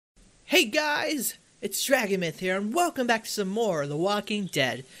Hey guys, it's DragonMyth here, and welcome back to some more of The Walking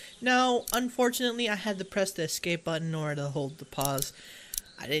Dead. Now, unfortunately, I had to press the escape button in order to hold the pause.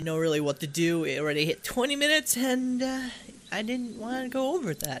 I didn't know really what to do. It already hit 20 minutes, and I didn't want to go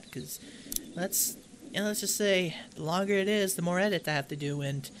over that, because let's just say, the longer it is, the more edit I have to do,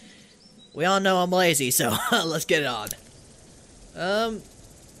 and we all know I'm lazy, so let's get it on.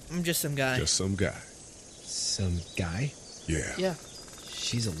 I'm just some guy. Just some guy. Some guy? Yeah. Yeah.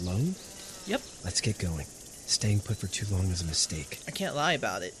 She's alone? Yep. Let's get going. Staying put for too long is a mistake. I can't lie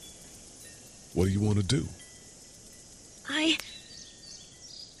about it. What do you want to do?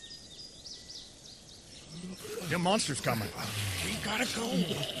 The monster's coming. We gotta go.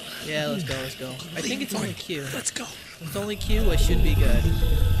 Yeah, let's go. I think it's only Q. Let's go. If it's only Q, I should be good.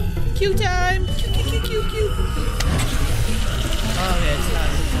 Q time! Q. Oh, yeah, it's not.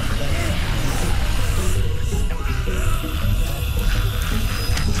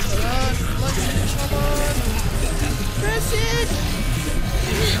 Come on! Press it!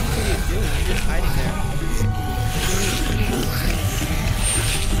 What are you doing? You're just hiding there.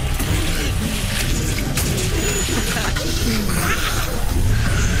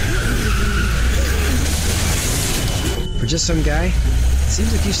 For just some guy, it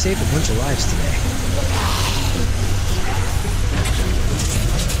seems like you saved a bunch of lives today.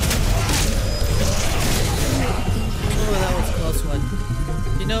 Oh, that was a close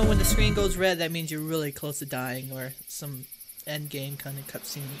one. You know, when the screen goes red, that means you're really close to dying, or some end game kind of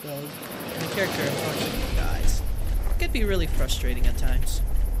cutscene goes, and the character unfortunately dies. It could be really frustrating at times.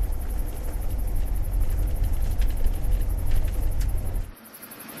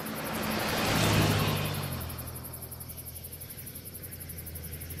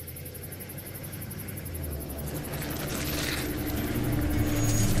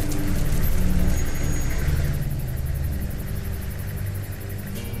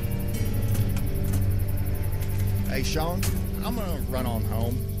 Hey, Sean, I'm gonna run on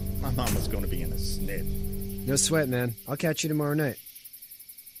home. My mama's gonna be in a snit. No sweat, man. I'll catch you tomorrow night.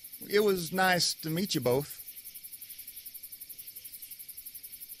 It was nice to meet you both.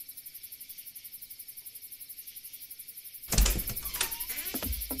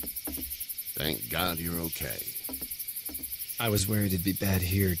 Thank God you're okay. I was worried it'd be bad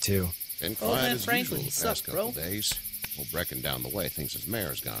here, too. Been Oh, quiet man, as Franklin, usual you the past suck, couple bro. days. Old Brecken down the way thinks his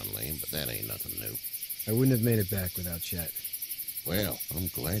mare's gone lame, but that ain't nothing new. I wouldn't have made it back without Chet. Well, I'm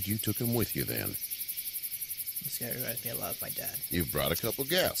glad you took him with you then. This guy reminds me a lot of my dad. You've brought a couple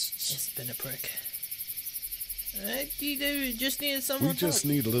guests. He's been a prick. You just needed someone We just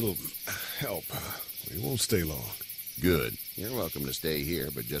need a little help. We won't stay long. Good. You're welcome to stay here,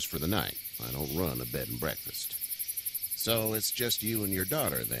 but just for the night. I don't run a bed and breakfast. So it's just you and your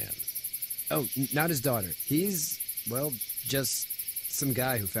daughter then? Oh, not his daughter. He's, well, just some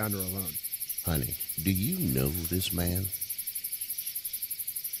guy who found her alone. Honey, do you know this man?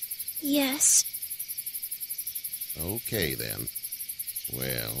 Yes. Okay, then.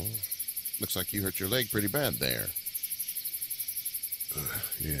 Well, looks like you hurt your leg pretty bad there.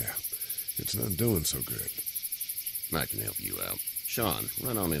 Yeah. It's not doing so good. I can help you out. Sean,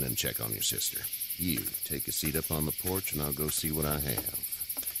 run on in and check on your sister. You, take a seat up on the porch and I'll go see what I have.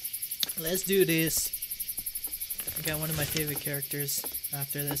 Let's do this. I got one of my favorite characters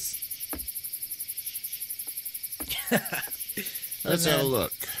after this. Let's have a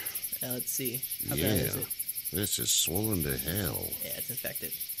look. Let's see. How Yeah, bad is it? this is swollen to hell. Yeah, it's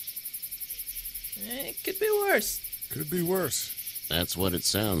infected. It could be worse. Could be worse. That's what it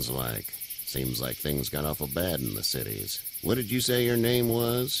sounds like. Seems like things got awful bad in the cities. What did you say your name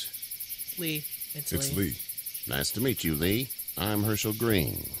was? Lee. It's It's Lee. Lee. Nice to meet you, Lee. I'm Herschel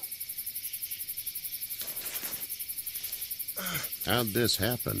Green. How'd this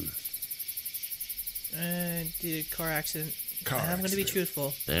happen? Did a car accident. Car I'm gonna be accident.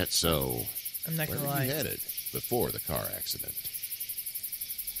 truthful. That's so. I'm not Where gonna were lie. you headed before the car accident?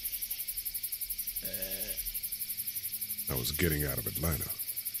 I was getting out of Atlanta.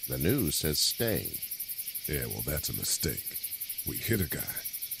 The news says stay. Yeah, well, that's a mistake. We hit a guy.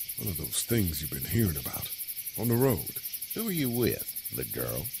 One of those things you've been hearing about. On the road. Who are you with? The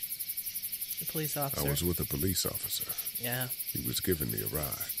girl? The police officer. I was with a police officer. Yeah. He was giving me a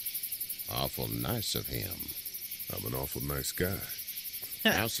ride. Awful nice of him. I'm an awful nice guy.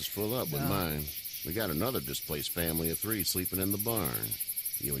 House is full up with No. mine. We got another displaced family of 3 sleeping in the barn.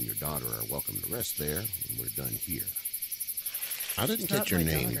 You and your daughter are welcome to rest there when we're done here. I didn't It's not catch your my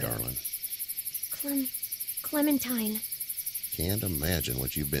name, daughter. darling. Clementine. Can't imagine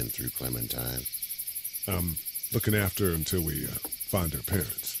what you've been through, Clementine. I'm looking after her until we find her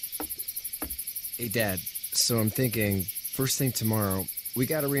parents. Hey, Dad, so I'm thinking, first thing tomorrow, We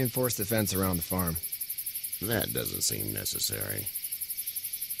gotta reinforce the fence around the farm. That doesn't seem necessary.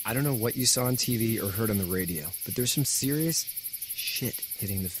 I don't know what you saw on TV or heard on the radio, but there's some serious shit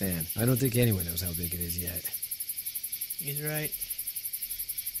hitting the fan. I don't think anyone knows how big it is yet. He's right.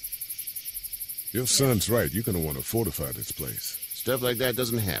 Your son's right. You're gonna want to fortify this place. Stuff like that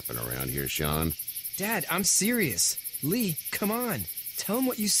doesn't happen around here, Sean. Dad, I'm serious. Lee, come on. Tell him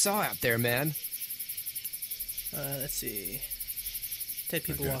what you saw out there, man. Let's see. Dead I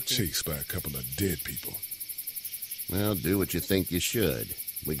people got walking. chased by a couple of dead people. Well, do what you think you should.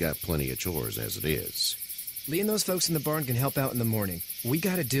 We got plenty of chores as it is. Lee and those folks in the barn can help out in the morning. We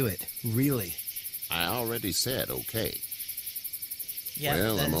gotta do it. Really. I already said okay. Yeah,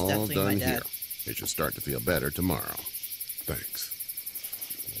 well, that I'm is all definitely my done dad. here. It should start to feel better tomorrow. Thanks.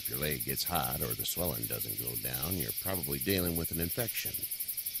 If your leg gets hot or the swelling doesn't go down, you're probably dealing with an infection.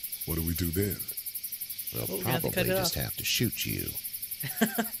 What do we do then? We'll Well, we're gonna have to cut probably it just off. have to shoot you.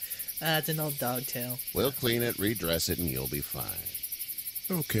 That's an old dog tale. We'll clean it, redress it, and you'll be fine.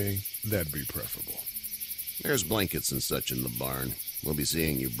 Okay, that'd be preferable. There's blankets and such in the barn. We'll be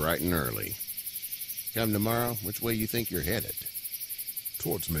seeing you bright and early. Come tomorrow, which way you think you're headed?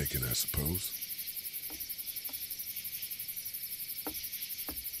 Towards Macon, I suppose.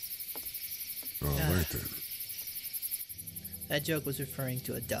 All right then. That joke was referring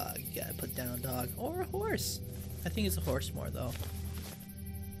to a dog. You gotta put down a dog. Or a horse. I think it's a horse more, though.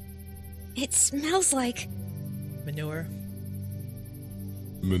 It smells like Manure?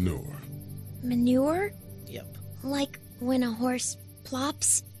 Manure. manure? Yep. Like when a horse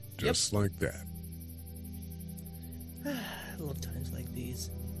plops? Just like that. I love times like these.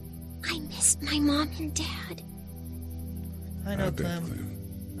 I miss my mom and dad. I know, bet, Clem.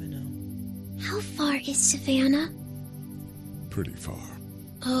 Clem. I know. How far is Savannah? Pretty far.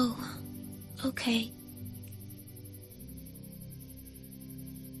 Oh, okay.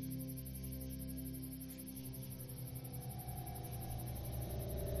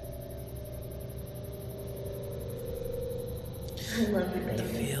 The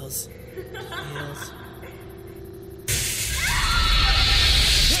feels. Feels.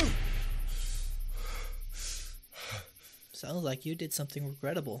 Sounds like you did something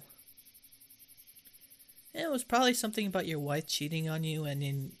regrettable. Yeah, it was probably something about your wife cheating on you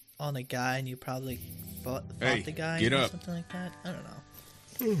and on a guy, and you probably fought Hey, the guy get or up. something like that. I don't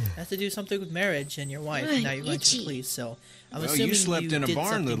know. It has to do something with marriage and your wife, and now you're going to the Itchy. police. So I'm Well, assuming you slept in a did barn,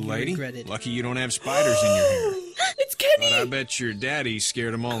 something little you lady. regretted. Lucky you don't have spiders in your hair. It's Kenny. But I bet your daddy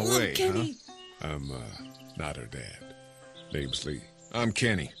scared them all away, huh? Kenny. I'm, not her dad. Name's Lee. I'm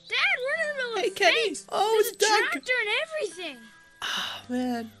Kenny. Dad, we're in the middle of Hey, a Kenny. fence. Oh, There's it's a Doug. tractor and everything.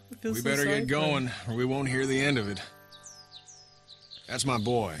 Man, I feel We so better sorry get for him. going, or we won't hear the end of it. That's my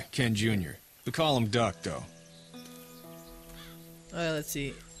boy, Ken Jr. We call him Duck, though. Let's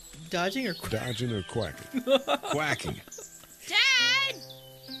see. Dodging or Dodging or quacking? Quacking. Dad!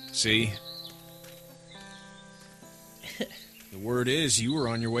 See? The word is you were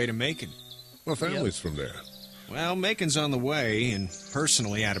on your way to Macon. My family's from there. Well, Macon's on the way, and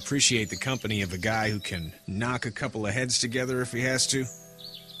personally, I'd appreciate the company of a guy who can knock a couple of heads together if he has to.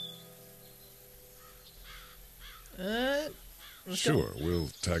 let's go. Sure, we'll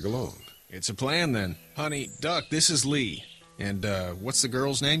tag along. It's a plan, then. Honey, Duck, this is Lee. And, what's the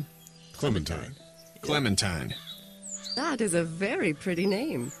girl's name? Clementine. Clementine. That is a very pretty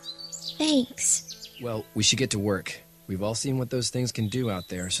name. Thanks. Well, we should get to work. We've all seen what those things can do out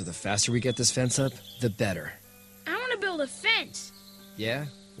there, so the faster we get this fence up, the better. I want to build a fence. Yeah?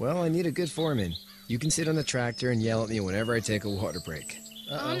 Well, I need a good foreman. You can sit on the tractor and yell at me whenever I take a water break.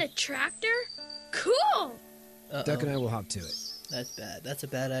 On a tractor? Cool! Duck and I will hop to it. That's bad. That's a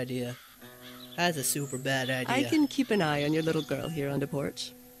bad idea. That's a super bad idea. I can keep an eye on your little girl here on the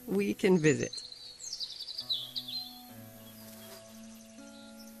porch. We can visit.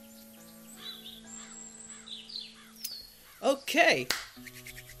 Okay.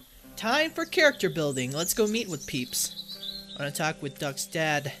 Time for character building. Let's go meet with peeps. I want to talk with Duck's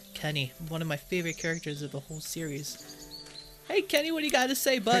dad, Kenny, one of my favorite characters of the whole series. Hey, Kenny, what do you got to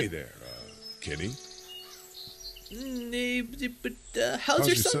say, bud? Hey there, Kenny. How's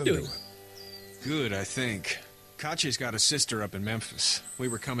your son doing? Good, I think. Katya's got a sister up in Memphis. We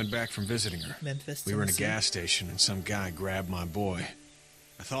were coming back from visiting her. Memphis, We were in a Tennessee. gas station, and some guy grabbed my boy.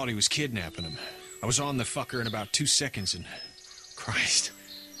 I thought he was kidnapping him. I was on the fucker in about 2 seconds, and... Christ.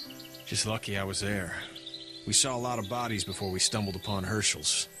 Just lucky I was there. We saw a lot of bodies before we stumbled upon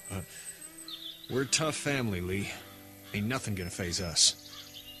Herschel's. We're a tough family, Lee. Ain't nothing gonna faze us.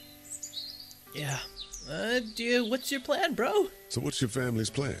 Yeah. What's your plan, bro? So what's your family's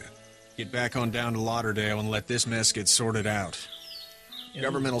plan? Get back on down to Lauderdale and let this mess get sorted out.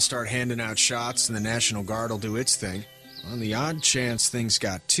 Government will start handing out shots, and the National Guard will do its thing. On the odd chance things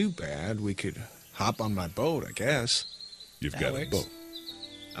got too bad, we could hop on my boat, I guess. You've That got works. a boat.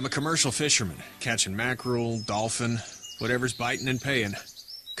 I'm a commercial fisherman, catching mackerel, dolphin, whatever's biting and paying.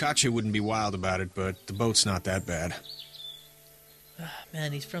 Katya wouldn't be wild about it, but the boat's not that bad.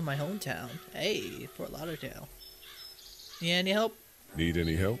 Man, he's from my hometown. Hey, Fort Lauderdale. Yeah, any help? Need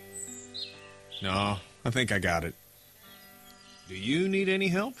any help? No, I think I got it. Do you need any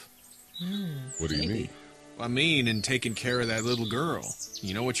help? What do you Maybe. mean? I mean, in taking care of that little girl.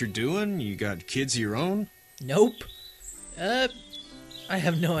 You know what you're doing? You got kids of your own? Nope. I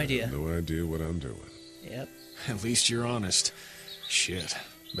have no idea. No idea what I'm doing. Yep. At least you're honest. Shit.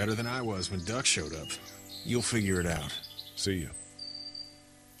 Better than I was when Duck showed up. You'll figure it out. See ya.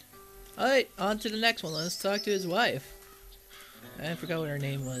 Alright, on to the next one. Let's talk to his wife. I forgot what her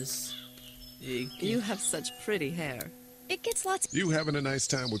name was. You have such pretty hair. It gets lots. You having a nice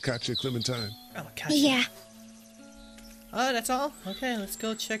time with Katya, Clementine? Oh, gosh. Yeah. Oh, that's all? Okay, let's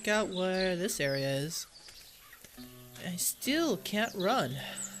go check out where this area is. I still can't run.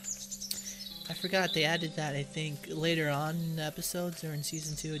 I forgot they added that, I think, later on in the episodes or in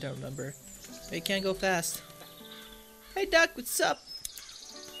Season 2, I don't remember. But you can't go fast. Hey, Duck, what's up?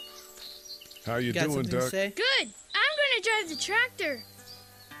 How you Got doing, something to Duck? say? Good. I'm gonna drive the tractor.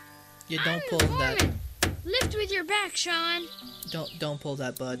 You don't I'm pull the that. foreman. Lift with your back, Sean. Don't pull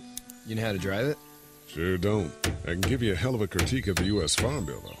that, bud. You know how to drive it? Sure don't. I can give you a hell of a critique of the U.S. Farm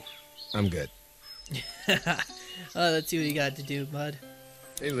Bill, though. I'm good. Let's see what you got to do, bud.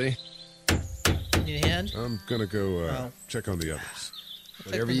 Hey, Lee. Need a hand? I'm gonna go Oh. check on the others.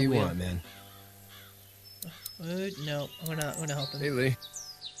 Whatever from the you wheel. want, man. No, I'm gonna help him. Hey, Lee.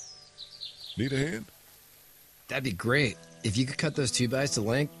 Need a hand? That'd be great. If you could cut those 2x to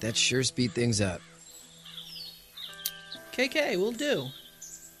length, that'd sure speed things up. KK, we'll do.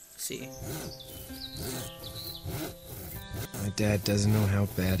 Let's see. My dad doesn't know how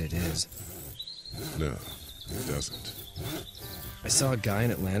bad it is. No, it doesn't. I saw a guy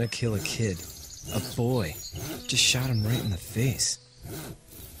in Atlanta kill a kid. A boy. Just shot him right in the face.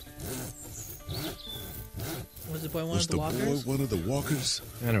 Was the boy one Was of the the walkers? boy one of the walkers?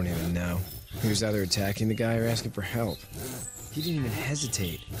 I don't even know. He was either attacking the guy or asking for help. He didn't even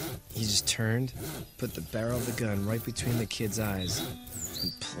hesitate. He just turned, put the barrel of the gun right between the kid's eyes,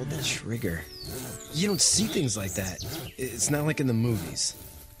 and pulled the trigger. You don't see things like that. It's not like in the movies.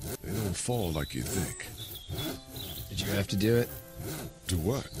 They don't fall like you think. Did you have to do it? Do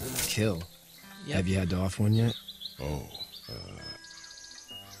what? Kill. Yep. Have you had to off one yet? Oh,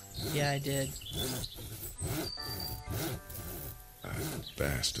 Yeah, I did. I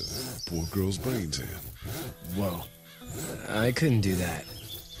bashed a poor girl's brains in. Whoa. I couldn't do that.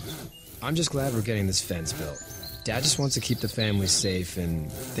 I'm just glad we're getting this fence built. Dad just wants to keep the family safe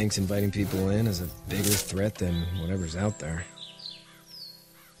and thinks inviting people in is a bigger threat than whatever's out there.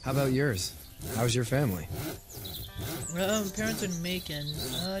 How about yours? How's your family? Parents in Macon.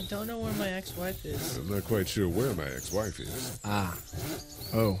 Don't know where my ex-wife is. I'm not quite sure where my ex-wife is. Ah.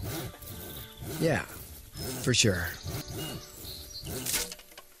 Oh. Yeah. For sure.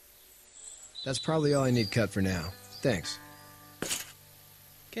 That's probably all I need cut for now. Thanks.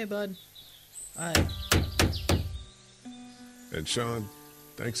 Okay, bud. Alright. And Sean,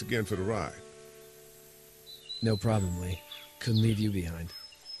 thanks again for the ride. No problem, Lee. Couldn't leave you behind.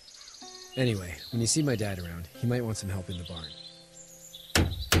 Anyway, when you see my dad around, he might want some help in the barn.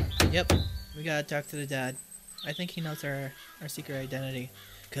 Yep. We gotta talk to the dad. I think he knows our secret identity.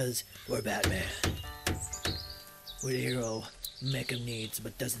 Cause we're Batman. We're the hero Meckham needs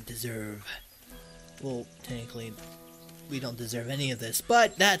but doesn't deserve. Well, technically, we don't deserve any of this,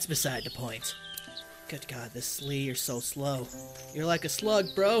 but that's beside the point. Good God, this Lee, you're so slow. You're like a slug,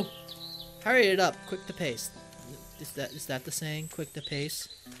 bro. Hurry it up, quick to pace. Is that the saying? Quick to pace?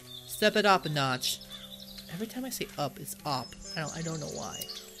 Step it up a notch. Every time I say up, it's up. I don't know why.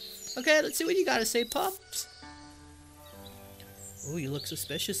 Okay, let's see what you gotta say, Pops. Ooh, you look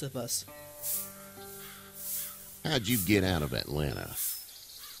suspicious of us. How'd you get out of Atlanta?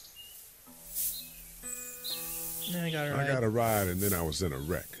 I got it I right. got a ride and then I was in a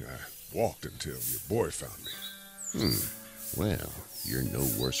wreck. I walked until your boy found me. Well, you're no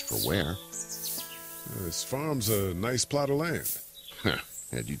worse for wear. This farm's a nice plot of land. Huh.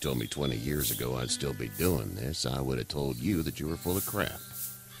 Had you told me 20 years ago I'd still be doing this, I would have told you that you were full of crap.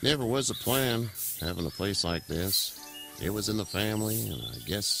 Never was a plan, having a place like this. It was in the family, and I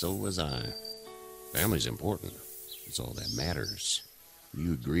guess so was I. Family's important. It's all that matters.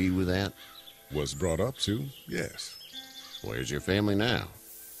 You agree with that? Was brought up to, yes. Where's your family now?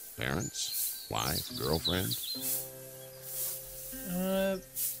 Parents? Wife? Girlfriend?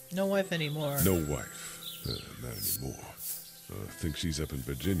 No wife anymore. No wife. Not anymore. I think she's up in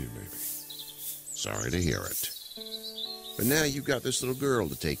Virginia, maybe. Sorry to hear it. But now you've got this little girl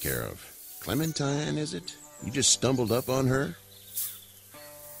to take care of. Clementine, is it? You just stumbled up on her?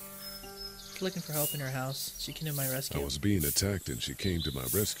 Looking for help in her house. She came to my rescue. I was being attacked and she came to my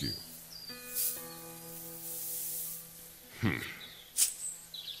rescue. Can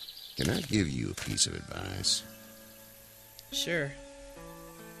I give you a piece of advice? Sure.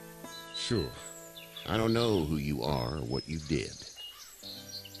 Sure. I don't know who you are or what you did.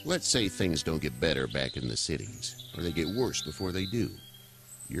 Let's say things don't get better back in the cities, or they get worse before they do.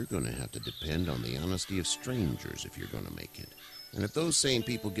 You're going to have to depend on the honesty of strangers if you're going to make it. And if those same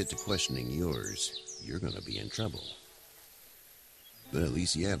people get to questioning yours, you're going to be in trouble. But at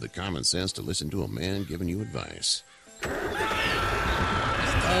least you have the common sense to listen to a man giving you advice. Oh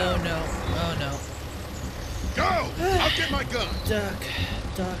no. Oh no. Go! I'll get my gun! Duck.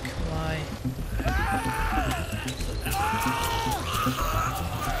 Duck, why?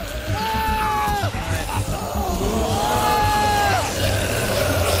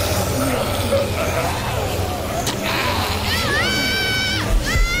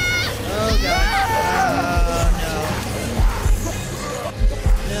 Oh god. No.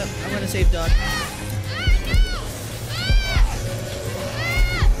 Yep, I'm gonna save Duck.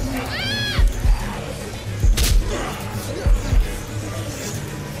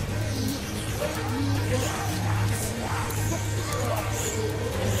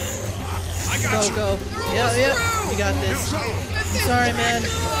 Go, go. Yeah, yeah. You got this. I'm sorry, man.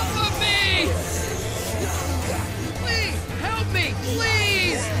 Help me! Please, help me,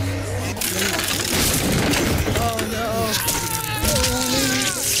 please! Oh no.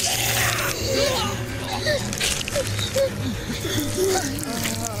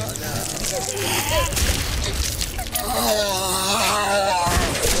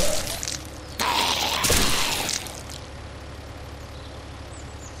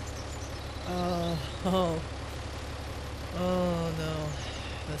 Oh no.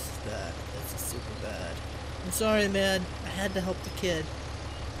 This is bad. This is super bad. I'm sorry, man. I had to help the kid.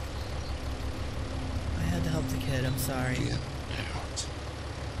 I had to help the kid. I'm sorry. Get out.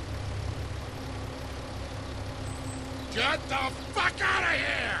 Get the fuck out of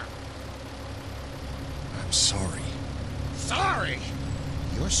here! I'm sorry. Sorry?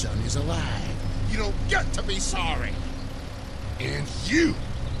 Your son is alive. You don't get to be sorry. And you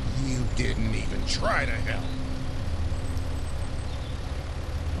didn't even try to help.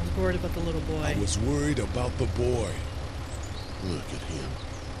 I was worried about the little boy. I was worried about the boy. Look at him.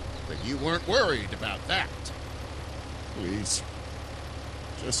 But you weren't worried about that. Please,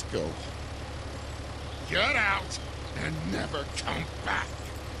 just go. Get out and never come back.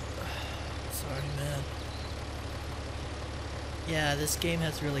 Sorry, man. Yeah, this game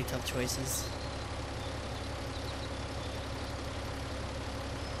has really tough choices.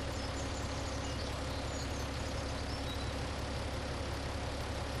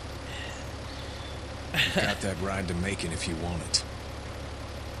 Got that ride to Macon if you want it.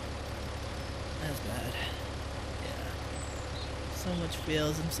 That's bad. Yeah. So much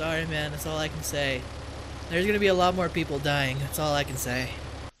feels. I'm sorry, man. That's all I can say. There's gonna be a lot more people dying. That's all I can say.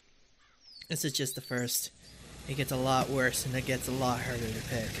 This is just the first. It gets a lot worse, and it gets a lot harder to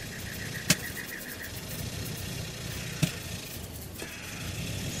pick.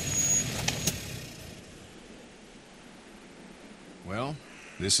 Well,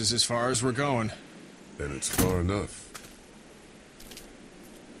 this is as far as we're going. And it's far enough.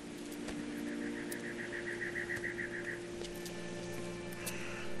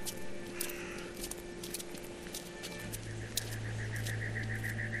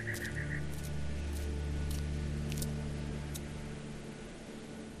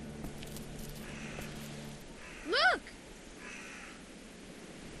 Look!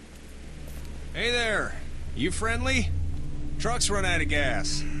 Hey there! You friendly? Truck's run out of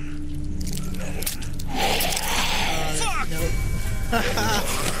gas. Fuck! Nope.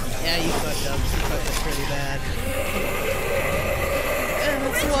 Yeah, you fucked up. You fucked up pretty bad. Yeah,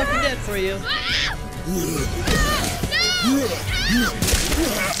 that's The Walking Dead for you. Ooh,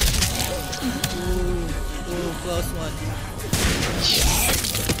 close one.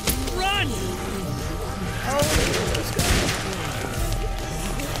 Run! Oh, let's go.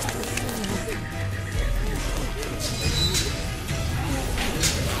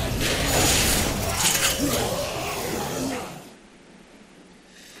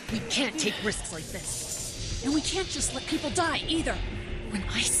 We can't take risks like this. And we can't just let people die, either. When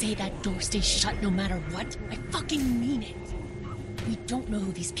I say that door stays shut no matter what, I fucking mean it. We don't know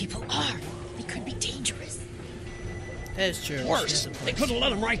who these people are. They could be dangerous. That is true. Worse, they could have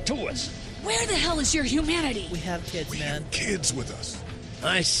let him right to us. Where the hell is your humanity? We have kids, man. Kids with us.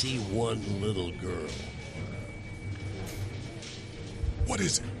 I see one little girl. What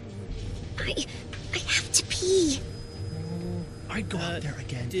is it? I have to pee. I'd go out there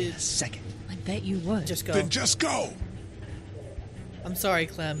again in a second. I bet you would. Just go. Then just go. I'm sorry,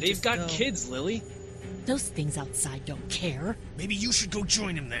 Clem. They've just got go. kids, Lily. Those things outside don't care. Maybe you should go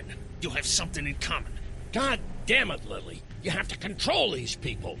join them then. You'll have something in common. God damn it, Lily. You have to control these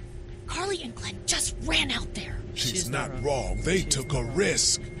people. Carly and Glenn just ran out there. She's not wrong. They took a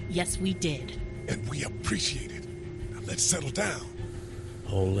risk. Yes, we did. And we appreciate it. Now let's settle down.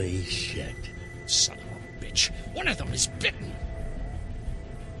 Holy shit. Son of a bitch. One of them is bitten.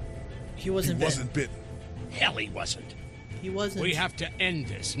 He wasn't He wasn't bitten. Hell, he wasn't. He wasn't. We have to end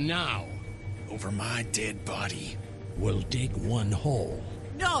this now. Over my dead body. We'll dig one hole.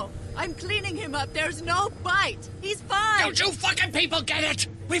 No, I'm cleaning him up. There's no bite. He's fine. Don't you fucking people get it?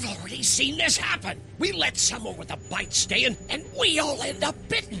 We've already seen this happen. We let someone with a bite stay in, and we all end up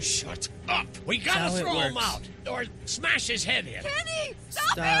bitten. Shut up. We gotta throw him out, or smash his head in. Kenny,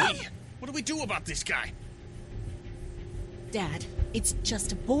 stop him! What do we do about this guy? Dad, it's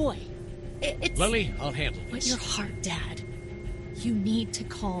just a boy. It's... Lily, I'll handle But this. your heart, Dad. You need to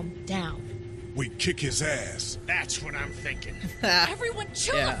calm down. We kick his ass. That's what I'm thinking. Everyone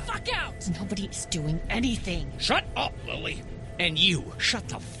chill the fuck out! Nobody's doing anything. Shut up, Lily. And you, shut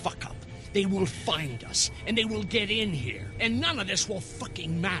the fuck up. They will find us, and they will get in here, and none of this will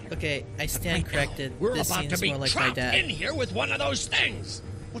fucking matter. Okay, I stand corrected. We're This about seems to be more like my trapped dad. in here with one of those things.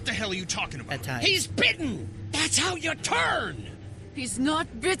 What the hell are you talking about? At times. He's bitten. That's how you turn. He's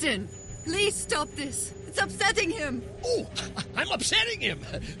not bitten. Please stop this. It's upsetting him. Oh, I'm upsetting him.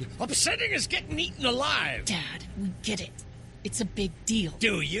 Upsetting is getting eaten alive. Dad, we get it. It's a big deal.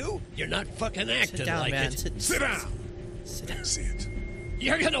 Do you? You're not fucking acting Sit down, like man. it. Sit down. Sit down. That's it.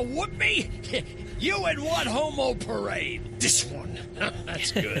 You're gonna whoop me? You and what homo parade? This one.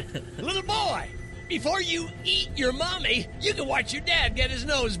 That's good. Little boy, before you eat your mommy, you can watch your dad get his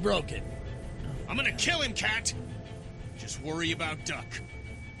nose broken. I'm gonna kill him, Cat. Just worry about Duck.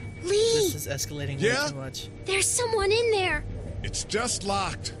 Lee! This is escalating way too much. There's someone in there. It's just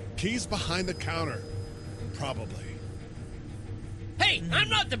locked. Key's behind the counter. Probably. Hey, I'm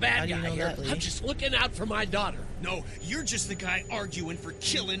not the How bad do you guy know here. that, Lee? I'm just looking out for my daughter. No, you're just the guy arguing for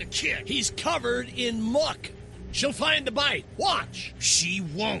killing a kid. He's covered in muck. She'll find the bite. Watch. She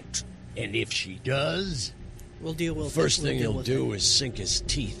won't. And if she does, We'll deal with first it. We'll thing deal he'll with do it. is sink his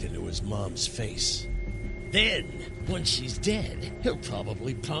teeth into his mom's face. Then, once she's dead, he'll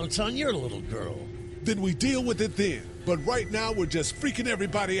probably pounce on your little girl. Then we deal with it then. But right now, we're just freaking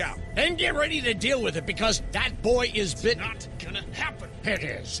everybody out. And get ready to deal with it because that boy is bitten. Not gonna happen. It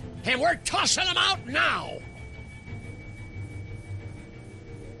is. And we're tossing him out now.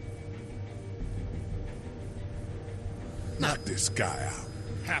 Knock this guy out.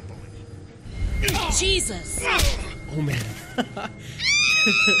 Happily. Jesus! Oh, man.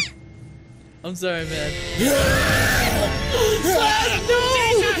 I'm sorry, man.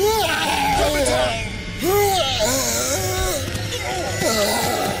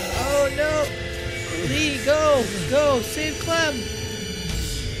 Oh no! Lee, go! Go! Save Clem!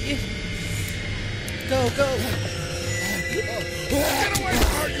 Yeah. Go, go! Get away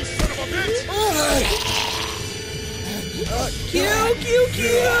from her, you son of a bitch! Q! Q! Q! Q!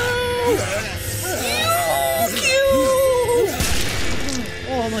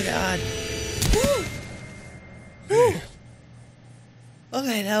 Oh my god.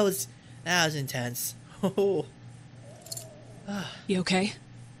 Okay, that was intense. Oh. You okay?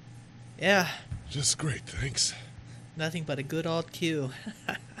 Yeah. Just great, thanks. Nothing but a good old Q.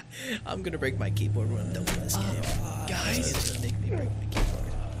 I'm gonna break my keyboard when I'm done with this game. Guys, it's gonna make me break my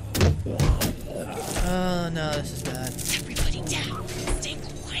keyboard. Oh no, this is bad. Everybody down. Stay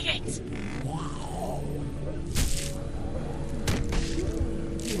quiet.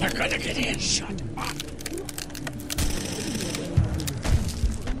 They're gonna get in. Shut up.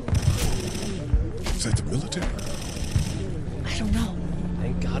 Is that the military? I don't know.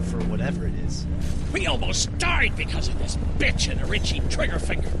 Thank God for whatever it is. We almost died because of this bitch and her itchy trigger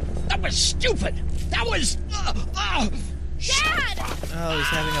finger. That was stupid. That was... Dad! Oh, he's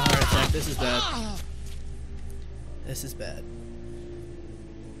having a heart attack. This is bad. This is bad.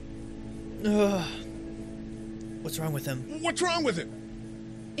 Ugh. What's wrong with him? What's wrong with him?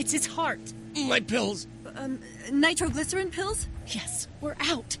 It's his heart. My pills. Nitroglycerin pills? Yes, we're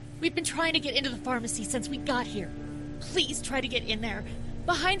out. We've been trying to get into the pharmacy since we got here. Please try to get in there.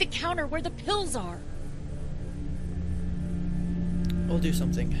 Behind the counter where the pills are. We'll do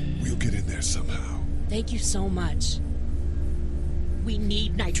something. We'll get in there somehow. Thank you so much. We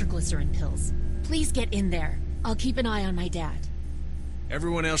need nitroglycerin pills. Please get in there. I'll keep an eye on my dad.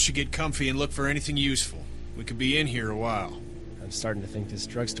 Everyone else should get comfy and look for anything useful. We could be in here a while. I'm starting to think this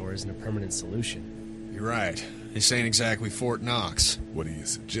drugstore isn't a permanent solution. You're right. This ain't exactly Fort Knox. What do you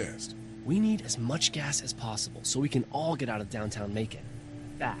suggest? We need as much gas as possible so we can all get out of downtown Macon.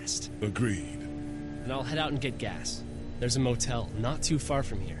 Fast. Agreed. And I'll head out and get gas. There's a motel not too far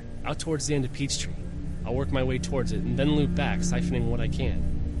from here, out towards the end of Peachtree. I'll work my way towards it and then loop back, siphoning what I can.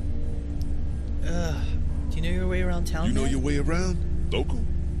 Do you know your way around town? You know man? your way around? Local?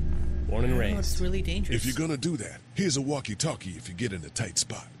 Born and raised. Oh, it's really dangerous. If you're gonna do that, here's a walkie-talkie if you get in a tight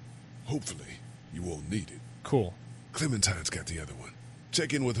spot. Hopefully, you won't need it. Cool. Clementine's got the other one.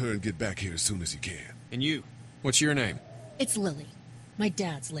 Check in with her and get back here as soon as you can. And you? What's your name? It's Lily. My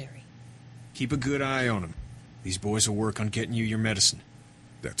dad's Larry. Keep a good eye on him. These boys will work on getting you your medicine.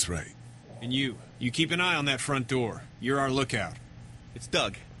 That's right. And you keep an eye on that front door. You're our lookout. It's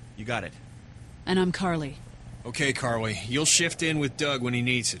Doug. You got it. And I'm Carly. Okay, Carly. You'll shift in with Doug when he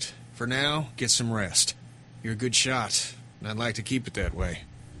needs it. For now, get some rest. You're a good shot, and I'd like to keep it that way.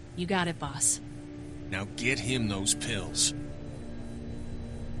 You got it, boss. Now get him those pills.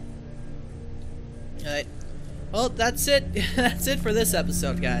 Alright. Well, that's it. That's it for this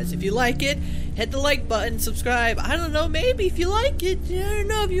episode, guys. If you like it, hit the like button, subscribe. I don't know, maybe if you like it. I don't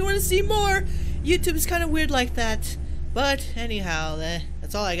know if you want to see more. YouTube is kind of weird like that. But anyhow,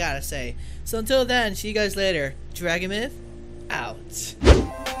 that's all I gotta say. So until then, see you guys later. DragonMyth, out.